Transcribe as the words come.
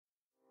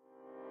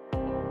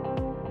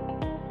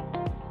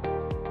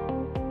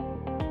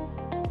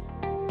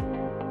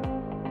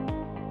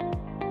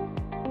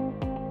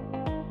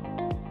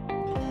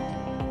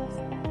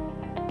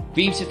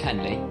Reeves of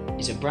Henley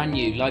is a brand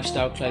new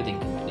lifestyle clothing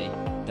company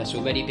that's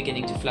already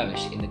beginning to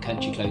flourish in the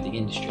country clothing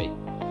industry.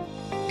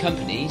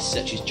 Companies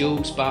such as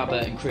Jules, Barbour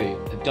and Crew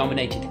have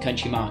dominated the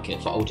country market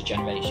for older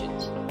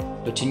generations,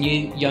 but a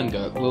new,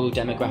 younger, rural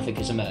demographic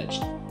has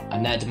emerged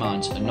and their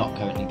demands are not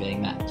currently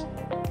being met.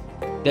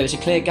 There is a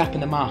clear gap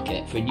in the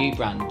market for a new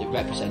brand that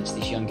represents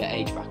this younger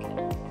age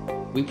bracket.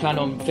 We plan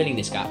on filling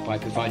this gap by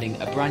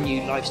providing a brand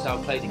new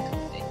lifestyle clothing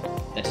company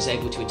that is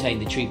able to attain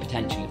the true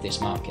potential of this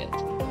market.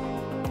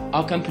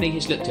 Our company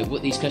has looked at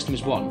what these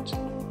customers want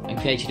and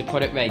created a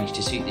product range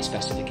to suit this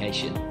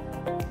specification.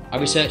 Our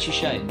research has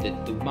shown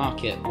that the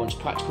market wants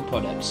practical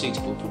products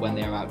suitable for when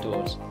they are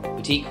outdoors,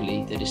 but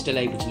equally that are still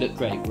able to look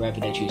great wherever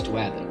they choose to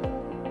wear them.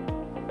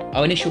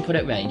 Our initial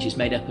product range is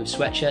made up of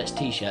sweatshirts,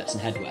 t-shirts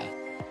and headwear,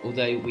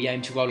 although we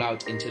aim to roll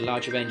out into a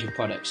larger range of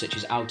products such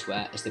as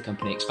outerwear as the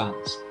company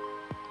expands.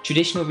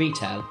 Traditional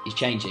retail is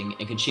changing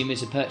and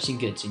consumers are purchasing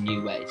goods in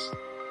new ways.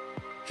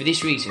 For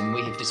this reason,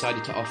 we have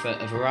decided to offer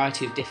a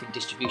variety of different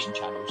distribution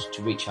channels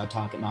to reach our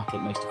target market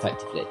most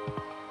effectively.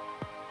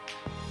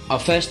 Our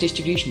first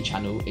distribution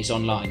channel is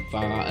online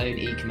via our own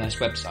e-commerce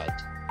website.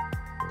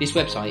 This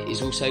website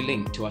is also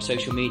linked to our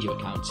social media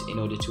accounts in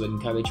order to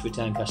encourage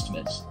return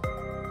customers.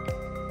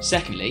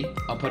 Secondly,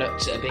 our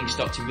products are being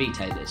stocked in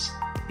retailers.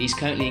 These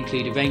currently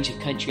include a range of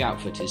country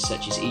outfitters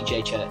such as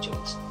E.J.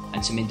 Churchill's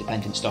and some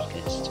independent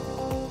stockists.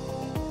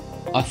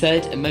 Our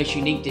third and most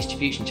unique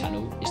distribution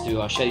channel is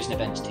through our shows and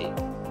events team.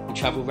 We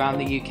travel around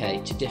the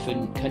UK to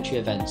different country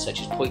events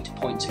such as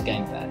point-to-points and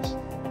game fairs.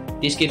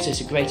 This gives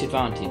us a great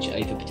advantage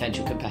over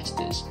potential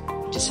competitors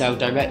to sell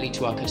directly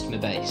to our customer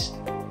base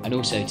and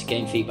also to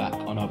gain feedback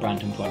on our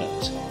brand and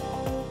products.